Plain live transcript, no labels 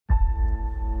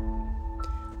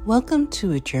Welcome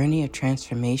to a journey of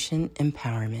transformation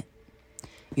empowerment.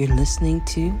 You're listening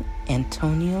to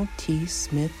Antonio T.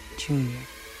 Smith Jr.,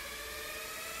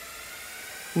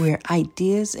 where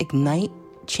ideas ignite,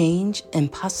 change,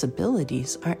 and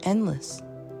possibilities are endless.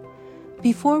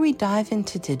 Before we dive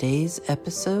into today's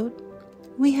episode,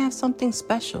 we have something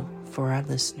special for our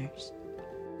listeners.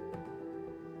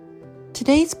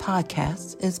 Today's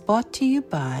podcast is brought to you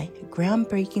by a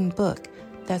groundbreaking book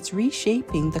that's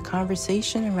reshaping the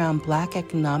conversation around Black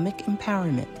economic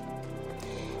empowerment.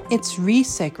 It's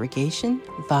Resegregation,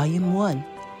 Volume 1,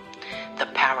 The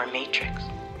Power Matrix,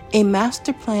 a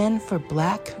master plan for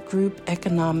Black group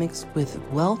economics with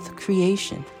wealth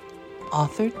creation,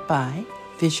 authored by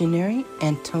visionary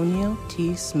Antonio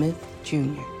T. Smith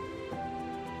Jr.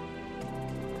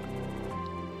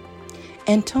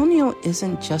 Antonio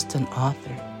isn't just an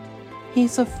author.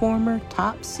 He's a former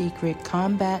top-secret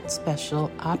combat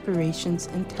special operations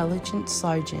intelligence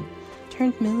sergeant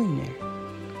turned millionaire.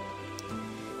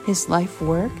 His life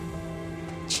work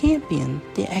championed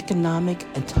the economic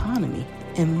autonomy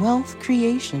and wealth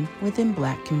creation within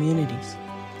Black communities.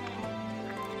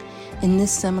 In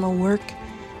this seminal work,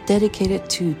 dedicated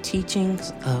to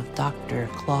teachings of Dr.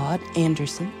 Claude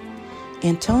Anderson,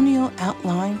 Antonio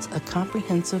outlines a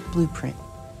comprehensive blueprint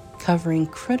covering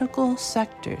critical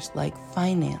sectors like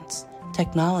finance,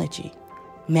 technology,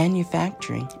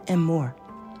 manufacturing, and more.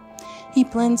 He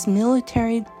blends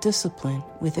military discipline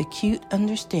with acute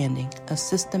understanding of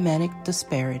systematic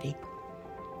disparity.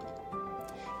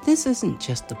 This isn't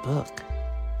just a book.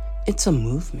 It's a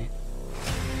movement,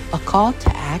 a call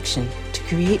to action to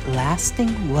create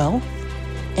lasting wealth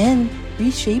and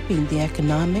reshaping the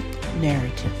economic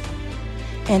narrative.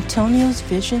 Antonio's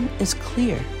vision is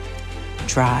clear.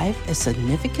 Drive a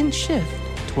significant shift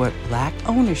toward Black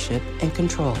ownership and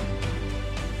control.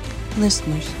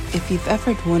 Listeners, if you've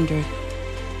ever wondered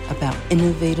about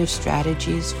innovative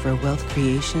strategies for wealth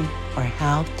creation or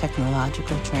how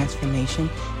technological transformation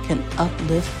can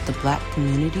uplift the Black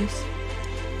communities,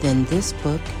 then this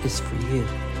book is for you.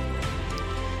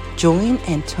 Join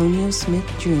Antonio Smith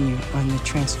Jr. on the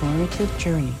transformative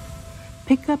journey.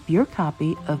 Pick up your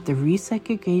copy of the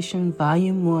Resegregation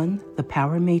Volume 1, The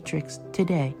Power Matrix,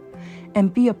 today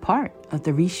and be a part of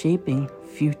the reshaping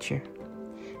future.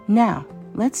 Now,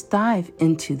 let's dive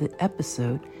into the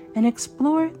episode and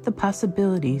explore the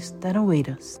possibilities that await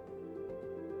us.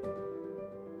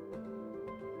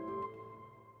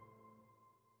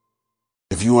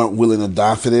 If you aren't willing to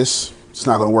die for this, it's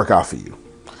not going to work out for you.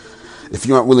 If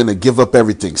you aren't willing to give up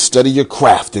everything, study your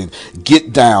craft and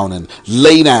get down and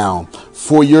lay down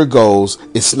for your goals,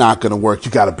 it's not going to work.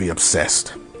 You got to be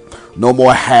obsessed. No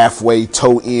more halfway,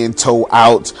 toe in, toe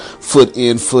out, foot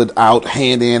in, foot out,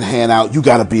 hand in, hand out. You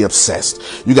got to be obsessed.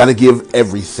 You got to give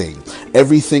everything,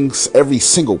 every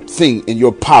single thing in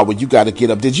your power. You got to get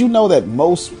up. Did you know that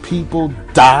most people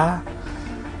die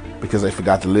because they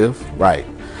forgot to live? Right.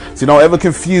 So don't ever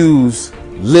confuse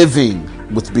living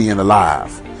with being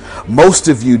alive. Most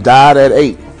of you died at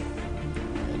 8,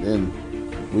 and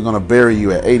then we're going to bury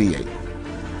you at 88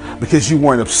 because you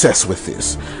weren't obsessed with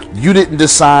this. You didn't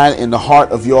decide in the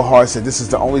heart of your heart that this is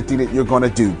the only thing that you're going to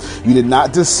do. You did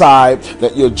not decide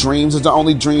that your dreams are the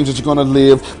only dreams that you're going to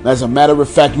live. As a matter of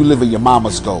fact, you live in your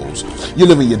mama's goals. You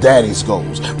live in your daddy's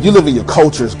goals. You live in your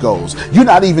culture's goals. You're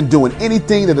not even doing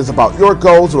anything that is about your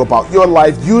goals or about your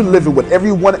life. You're living what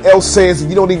everyone else says, and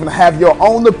you don't even have your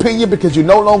own opinion because you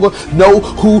no longer know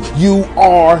who you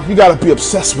are. You got to be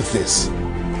obsessed with this.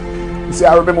 You see,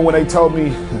 I remember when they told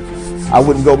me I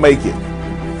wouldn't go make it.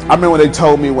 I remember when they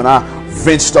told me when I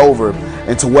ventured over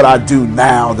into what I do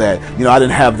now that, I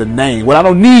didn't have the name. Well, I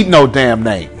don't need no damn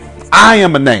name. I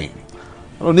am a name.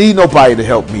 I don't need nobody to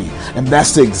help me. And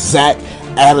that's the exact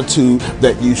attitude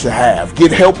that you should have.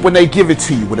 Get help when they give it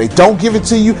to you. When they don't give it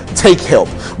to you, take help.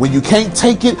 When you can't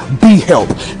take it, be help.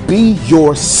 Be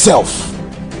yourself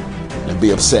and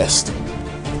be obsessed.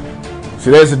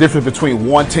 See, there's a difference between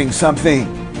wanting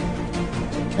something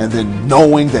and then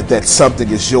knowing that that something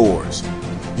is yours.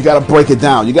 You got to break it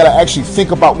down. You got to actually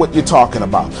think about what you're talking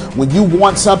about. When you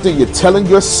want something, you're telling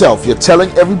yourself, you're telling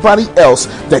everybody else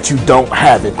that you don't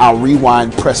have it. I'll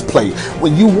rewind, press play.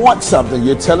 When you want something,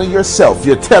 you're telling yourself,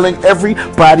 you're telling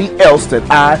everybody else that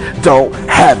I don't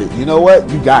have it. You know what?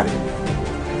 You got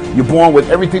it. You're born with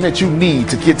everything that you need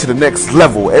to get to the next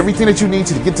level. Everything that you need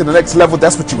to get to the next level,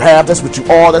 that's what you have. That's what you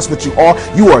are. That's what you are.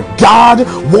 You are God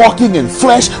walking in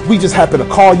flesh. We just happen to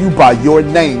call you by your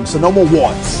name. So no more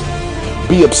wants.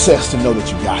 Be obsessed and know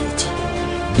that you got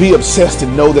it. Be obsessed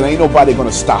and know that ain't nobody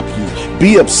gonna stop you.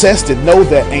 Be obsessed and know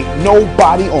that ain't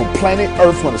nobody on planet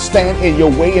Earth gonna stand in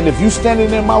your way. And if you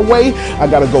standing in my way, I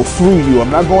gotta go through you. I'm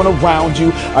not going around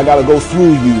you. I gotta go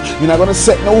through you. You're not gonna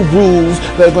set no rules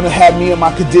that are gonna have me in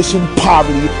my condition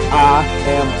poverty. I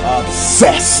am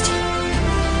obsessed.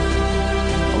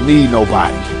 I don't need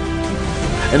nobody.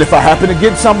 And if I happen to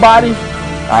get somebody,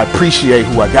 I appreciate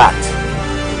who I got.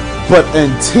 But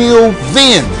until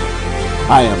then,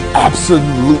 I am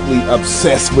absolutely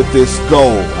obsessed with this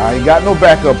goal. I ain't got no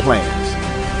backup plans.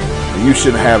 And you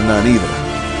shouldn't have none either.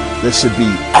 There should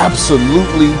be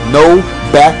absolutely no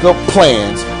backup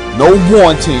plans, no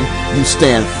wanting. You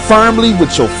stand firmly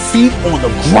with your feet on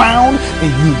the ground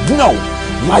and you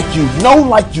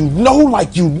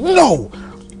know,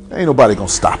 ain't nobody gonna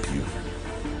stop you.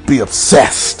 Be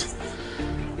obsessed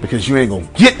because you ain't gonna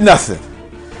get nothing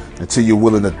until you're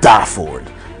willing to die for it.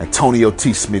 Antonio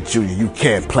T. Smith Jr., you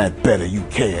can plant better, you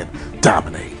can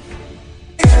dominate.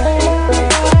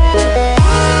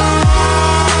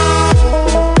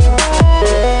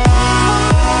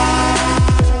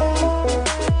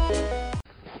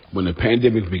 When the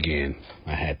pandemic began,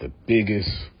 I had the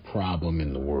biggest problem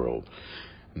in the world.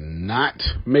 Not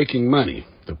making money.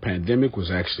 The pandemic was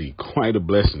actually quite a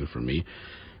blessing for me,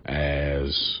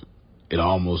 as it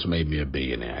almost made me a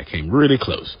billionaire. I came really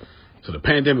close. So the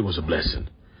pandemic was a blessing.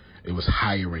 It was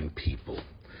hiring people.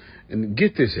 And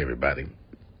get this, everybody.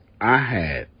 I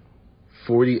had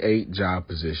 48 job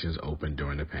positions open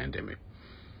during the pandemic.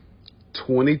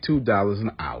 $22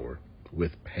 an hour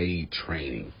with paid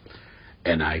training.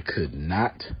 And I could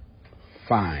not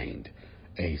find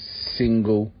a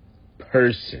single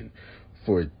person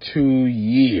for 2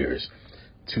 years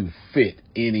to fit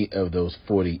any of those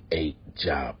 48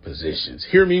 job positions.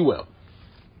 Hear me well.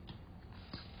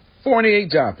 48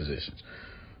 job positions.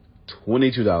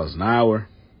 $22 an hour,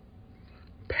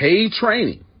 paid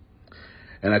training,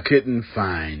 and I couldn't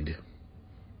find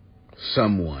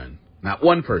someone, not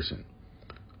one person,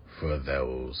 for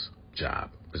those job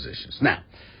positions. Now,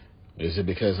 is it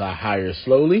because I hire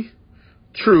slowly?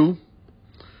 True,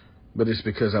 but it's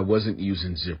because I wasn't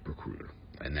using ZipRecruiter,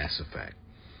 and that's a fact.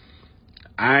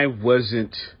 I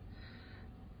wasn't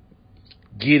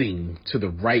getting to the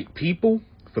right people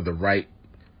for the right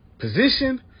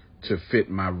position to fit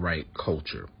my right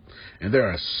culture. And there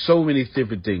are so many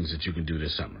different things that you can do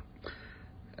this summer.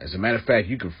 As a matter of fact,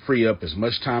 you can free up as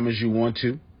much time as you want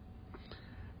to.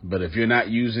 But if you're not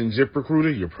using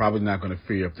ZipRecruiter, you're probably not going to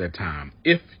free up that time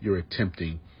if you're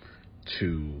attempting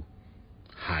to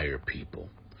hire people.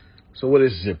 So what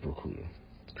is ZipRecruiter?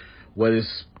 What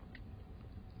is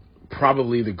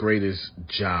probably the greatest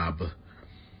job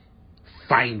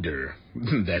finder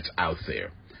that's out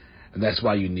there. And that's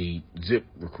why you need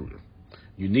ZipRecruiter.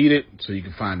 You need it so you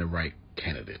can find the right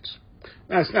candidates.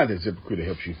 Now, it's not that ZipRecruiter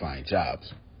helps you find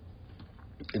jobs.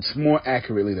 It's more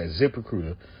accurately that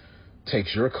ZipRecruiter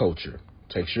takes your culture,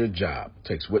 takes your job,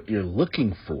 takes what you're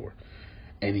looking for,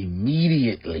 and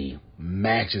immediately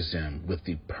matches them with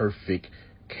the perfect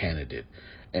candidate.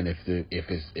 And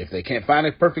if they can't find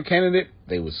a perfect candidate,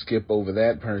 they will skip over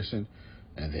that person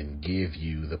and then give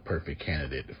you the perfect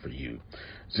candidate for you.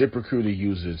 ZipRecruiter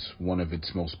uses one of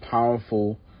its most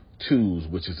powerful tools,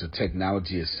 which is the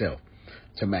technology itself,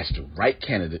 to match the right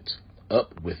candidates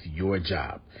up with your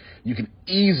job. You can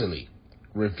easily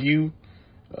review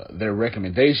their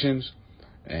recommendations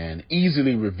and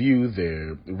easily review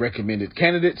their recommended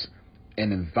candidates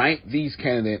and invite these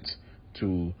candidates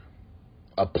to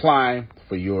apply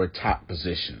for your top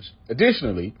positions.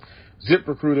 Additionally,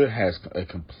 ZipRecruiter has a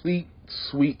complete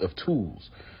suite of tools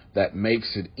that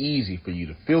makes it easy for you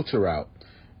to filter out,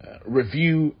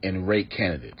 review, and rate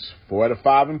candidates. 4 out of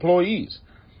 5 employees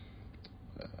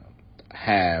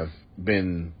have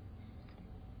been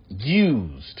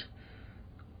used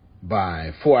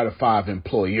by 4 out of 5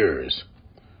 employers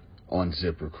on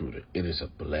ZipRecruiter. It is a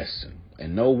blessing.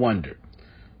 And no wonder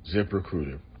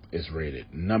ZipRecruiter is rated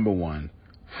 #1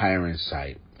 hiring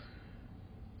site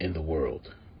in the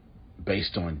world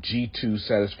based on G2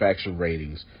 satisfaction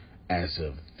ratings as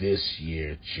of this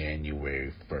year,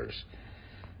 January 1st.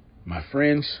 My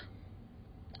friends,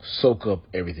 soak up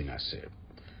everything I said.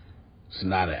 It's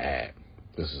not an ad.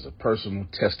 This is a personal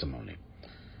testimony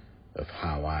of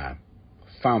how I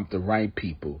found the right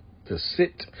people to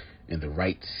sit in the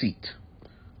right seat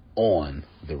on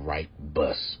the right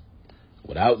bus.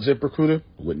 Without ZipRecruiter, it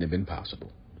wouldn't have been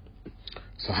possible.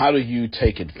 So how do you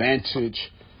take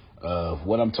advantage of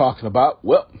what I'm talking about?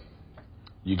 Well,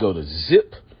 you go to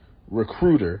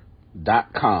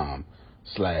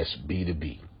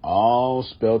ZipRecruiter.com/B2B. All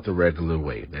spelled the regular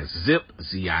way. That's Zip,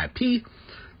 Z-I-P,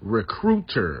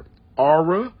 Recruiter,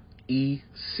 Aura,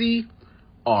 E-C,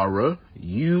 Aura,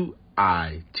 U-I-T-E-R,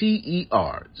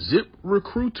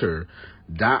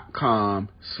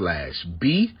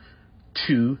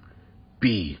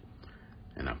 ziprecruiter.com/B2B.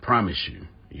 And I promise you,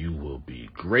 you will be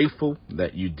grateful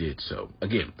that you did so.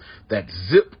 Again, that's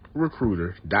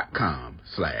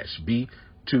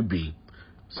ziprecruiter.com/B2B.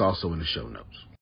 It's also in the show notes.